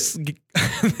of this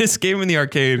game in the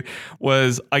arcade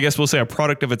was, I guess we'll say, a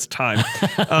product of its time.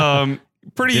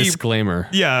 Pretty disclaimer.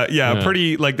 Yeah.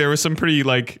 Pretty, like, there was some pretty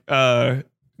like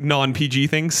non-PG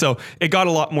things. So it got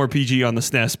a lot more PG on the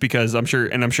SNES because I'm sure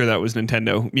that was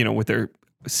Nintendo, with their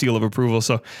seal of approval.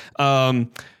 So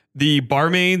the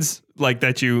barmaids, like,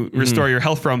 that you restore your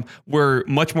health from, were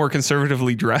much more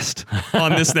conservatively dressed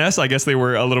on this SNES. I guess they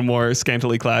were a little more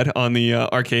scantily clad on the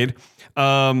arcade.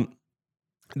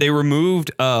 They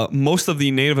removed most of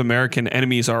the Native American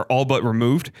enemies are all but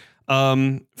removed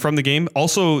from the game.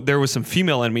 Also, there was some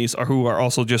female enemies who are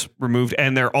also just removed,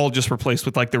 and they're all just replaced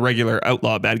with like the regular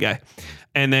outlaw bad guy.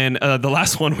 And then the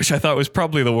last one, which I thought was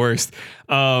probably the worst,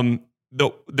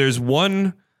 there's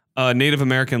one Native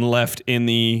American left in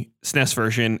the SNES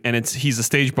version, and he's a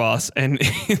stage boss, and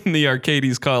in the arcade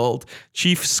he's called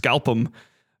Chief Scalpum,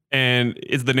 and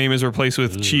the name is replaced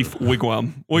with Chief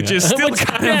Wigwam, which is still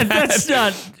kind of bad.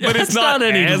 But it's not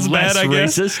any as less bad, I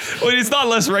guess. racist. Well, it's not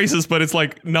less racist, but it's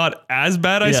like not as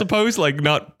bad, I suppose. Like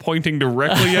not pointing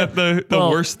directly at the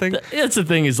worst thing. That's the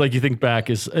thing, is like, you think back,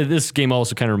 this game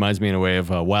also kind of reminds me in a way of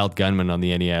Wild Gunman on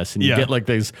the NES, and you get like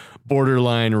these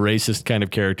borderline racist kind of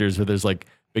characters where there's like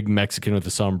big Mexican with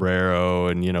a sombrero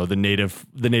and, the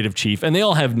native chief, and they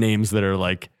all have names that are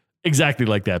like exactly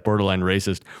like that, borderline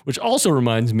racist, which also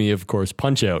reminds me of course,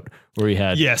 Punch-Out, where he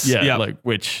had like,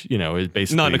 which, is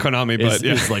basically not in a Konami, but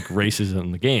is like racism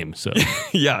in the game. So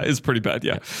yeah, it's pretty bad.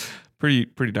 Yeah. Pretty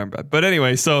darn bad. But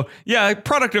anyway, so yeah,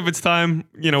 product of its time.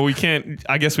 We can't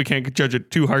judge it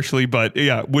too harshly, but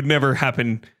yeah, would never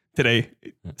happen today.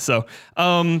 So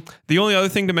the only other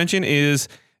thing to mention is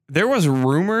there was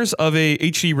rumors of a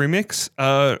HD remix,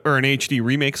 or an HD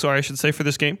remake, sorry, I should say, for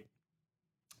this game.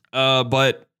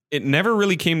 But it never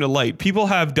really came to light. People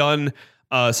have done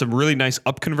some really nice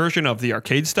up conversion of the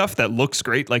arcade stuff that looks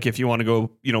great. Like if you want to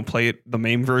go, play it, the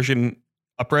main version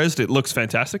up-resed, it looks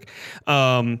fantastic.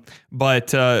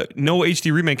 But no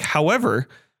HD remake. However,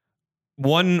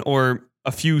 one or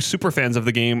a few super fans of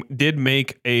the game did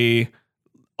make a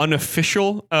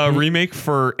unofficial remake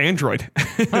for Android.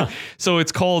 So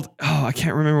it's called, I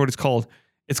can't remember what it's called.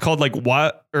 It's called like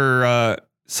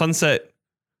Sunset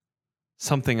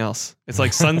something else. It's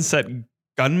like Sunset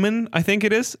Gunman, I think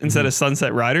it is, instead of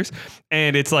Sunset Riders.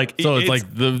 And it's like, it's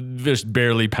like the just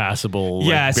barely passable,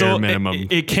 bare minimum.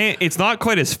 It's not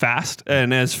quite as fast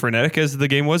and as frenetic as the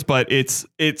game was, but it's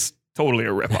totally a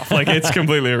ripoff. Like it's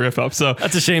completely a ripoff. So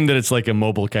that's a shame that it's like a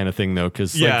mobile kind of thing though,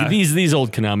 because like these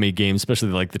old Konami games, especially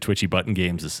like the twitchy button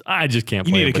games, I just can't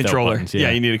play. You need it a controller. Buttons,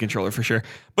 yeah, you need a controller for sure.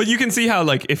 But you can see how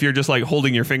like if you're just like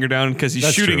holding your finger down because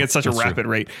he's shooting at such a rapid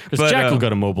rate. Because Jackal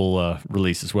got a mobile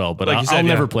release as well, but like I'll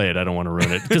never play it. I don't want to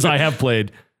ruin it because I have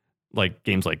played like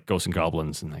games like Ghosts and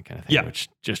Goblins and that kind of thing, which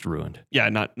just ruined. Yeah,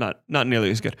 not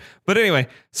nearly as good. But anyway,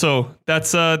 so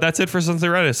that's it for Sunset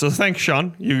Riders. So thanks,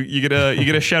 Sean. You get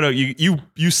a shout out.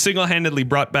 You single-handedly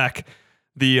brought back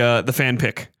the fan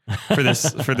pick for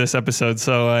this episode.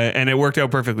 So and it worked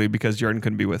out perfectly because Jordan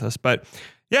couldn't be with us. But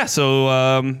yeah,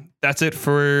 so that's it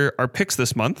for our picks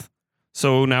this month.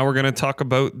 So now we're going to talk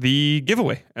about the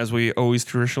giveaway as we always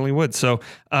traditionally would. So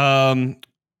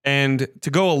and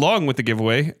to go along with the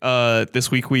giveaway,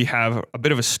 this week we have a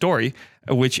bit of a story,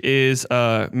 which is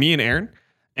me and Aaron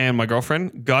and my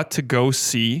girlfriend got to go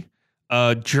see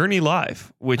Journey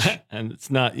live, which and it's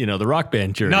not the rock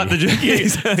band Journey, not the Journey.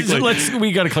 Exactly.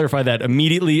 We got to clarify that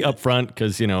immediately up front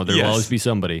because there will always be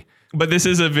somebody. But this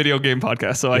is a video game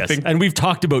podcast, so I think, and we've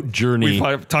talked about Journey.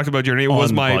 We've talked about Journey. It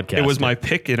was my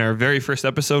pick in our very first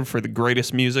episode for the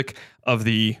greatest music of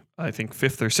the, I think,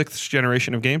 5th or 6th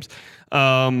generation of games.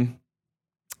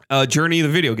 Journey, the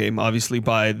video game, obviously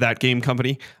by that game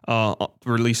company,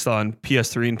 released on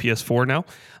PS3 and PS4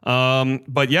 now.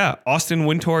 But yeah, Austin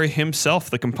Wintory himself,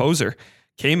 the composer,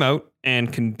 came out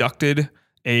and conducted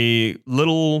a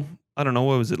little, I don't know,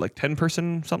 what was it, like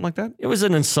 10-person, something like that? It was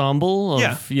an ensemble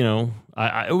of, Yeah.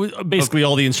 It was basically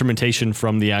all the instrumentation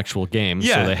from the actual game.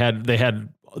 Yeah. So they had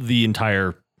the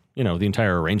entire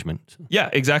arrangement. Yeah,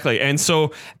 exactly. And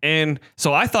so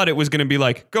I thought it was going to be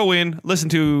like, go in, listen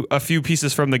to a few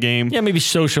pieces from the game. Yeah, maybe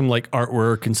show some like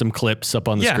artwork and some clips up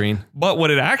on the screen. But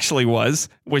what it actually was,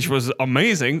 which was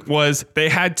amazing, was they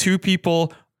had two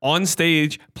people on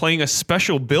stage playing a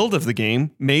special build of the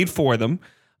game made for them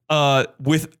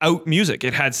without music.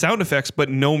 It had sound effects, but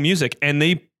no music. And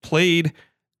they played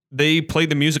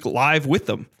the music live with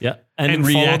them. Yeah. And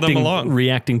followed them along.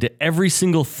 Reacting to every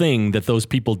single thing that those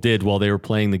people did while they were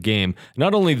playing the game.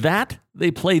 Not only that, they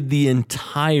played the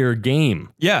entire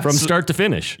game. Yeah, From so- start to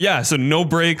finish. Yeah, so no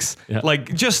breaks,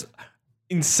 like just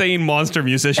insane monster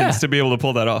musicians to be able to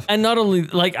pull that off. And not only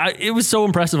it was so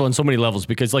impressive on so many levels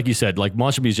because like you said, like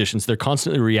monster musicians, they're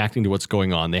constantly reacting to what's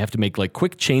going on. They have to make like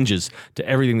quick changes to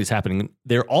everything that's happening.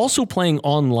 They're also playing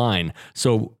online.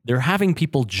 So they're having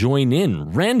people join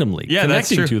in randomly,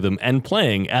 connecting to them and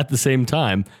playing at the same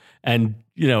time. And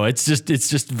it's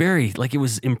just very like it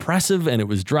was impressive and it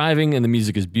was driving and the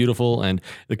music is beautiful and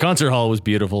the concert hall was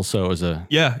beautiful. So it was a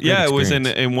it was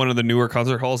in one of the newer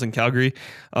concert halls in Calgary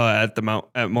at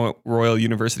Mount Royal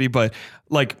University. But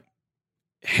like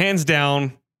hands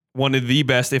down, one of the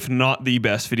best, if not the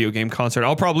best, video game concert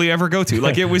I'll probably ever go to.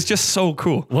 Like it was just so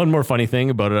cool. One more funny thing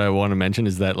about it I want to mention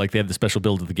is that like they had the special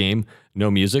build of the game, no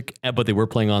music, but they were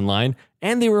playing online,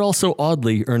 and they were also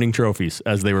oddly earning trophies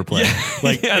as they were playing.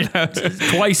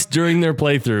 Twice during their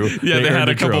playthrough. Yeah, they had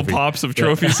a couple trophy. pops of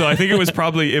trophies. So I think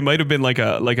it might have been like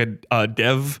a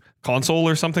dev console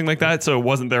or something like that. So it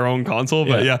wasn't their own console,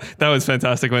 but yeah, that was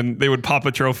fantastic when they would pop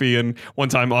a trophy. And one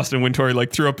time Austin Wintory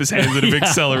like threw up his hands in a big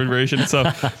celebration. So,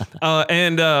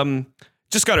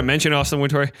 just got to mention Austin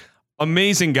Wintory,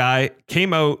 amazing guy,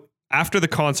 came out after the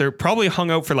concert, probably hung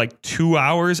out for like 2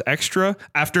 hours extra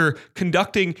after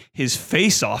conducting his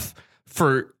face off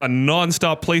for a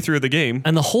nonstop playthrough of the game.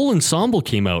 And the whole ensemble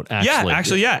came out,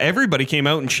 actually. Yeah. Everybody came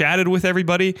out and chatted with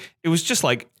everybody. It was just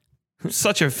like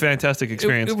such a fantastic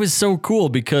experience. It was so cool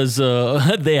because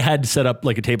they had set up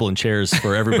like a table and chairs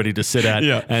for everybody to sit at.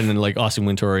 And then like Austin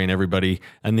Wintory and everybody,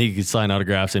 and they could sign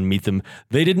autographs and meet them.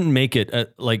 They didn't make it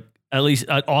at least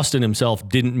Austin himself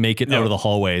didn't make it out of the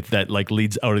hallway that like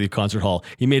leads out of the concert hall.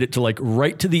 He made it to like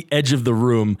right to the edge of the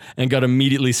room and got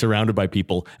immediately surrounded by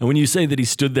people. And when you say that he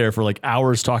stood there for like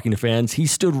hours talking to fans, he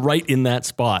stood right in that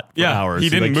spot for hours. He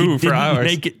didn't move for hours.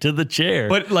 Make it to the chair.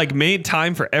 But like made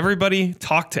time for everybody,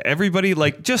 talked to everybody,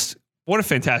 like just what a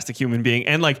fantastic human being.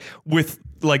 And like with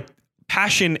like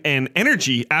passion and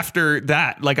energy after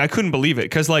that, like I couldn't believe it.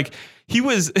 Cause like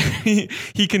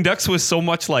he conducts with so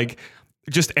much like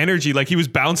just energy, like he was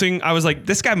bouncing. I was like,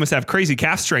 this guy must have crazy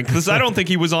calf strength because I don't think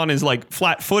he was on his like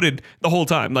flat-footed the whole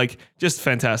time. Like just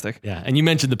fantastic. Yeah, and you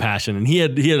mentioned the passion, and he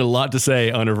had a lot to say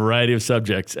on a variety of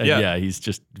subjects. And he's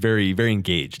just very, very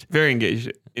engaged. Very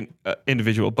engaged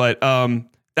individual. But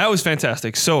that was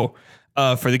fantastic. So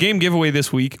for the game giveaway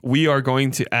this week, we are going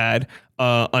to add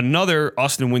another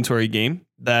Austin Wintory game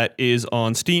that is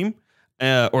on Steam.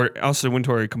 Or Austin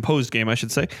Wintory composed game, I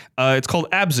should say. It's called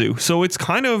Abzu. So it's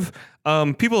kind of,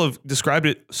 people have described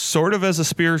it sort of as a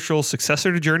spiritual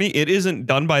successor to Journey. It isn't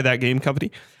done by that game company.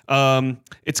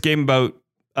 It's a game about,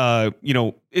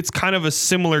 it's kind of a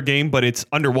similar game, but it's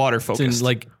underwater focused. It's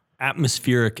like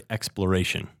atmospheric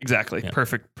exploration. Exactly. Yeah.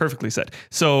 Perfectly said.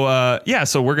 So,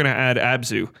 so we're going to add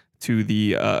Abzu to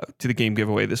the game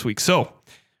giveaway this week. So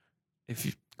if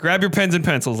you grab your pens and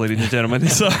pencils, ladies and gentlemen.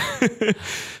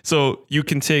 So you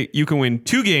can win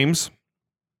 2 games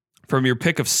from your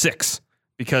pick of 6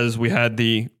 because we had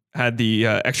the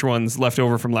extra ones left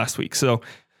over from last week. So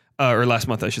or last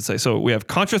month, I should say. So we have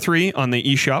Contra 3 on the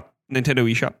eShop, Nintendo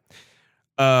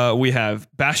eShop. We have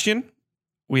Bastion.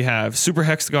 We have Super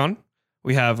Hexagon.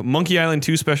 We have Monkey Island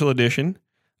 2 Special Edition.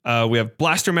 We have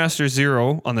Blaster Master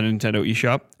Zero on the Nintendo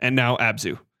eShop, and now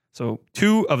Abzu. So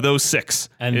 2 of those 6.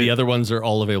 And the other ones are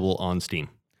all available on Steam.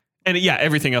 And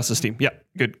everything else is Steam. Yeah,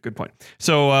 good point.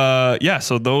 So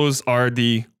so those are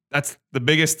that's the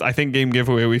biggest, I think, game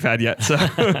giveaway we've had yet. So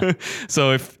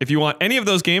so if you want any of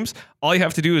those games, all you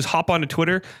have to do is hop onto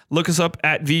Twitter, look us up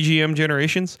at VGM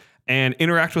Generations, and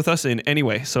interact with us in any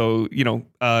way. So,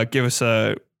 give us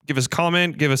a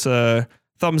comment, give us a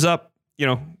thumbs up,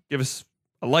 give us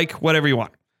a like, whatever you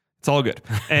want. It's all good.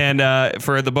 And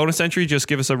for the bonus entry, just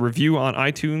give us a review on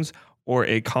iTunes or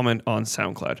a comment on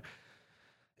SoundCloud.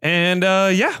 And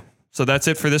yeah, so that's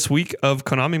it for this week of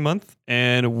Konami Month.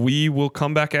 And we will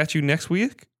come back at you next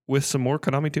week with some more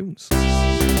Konami tunes.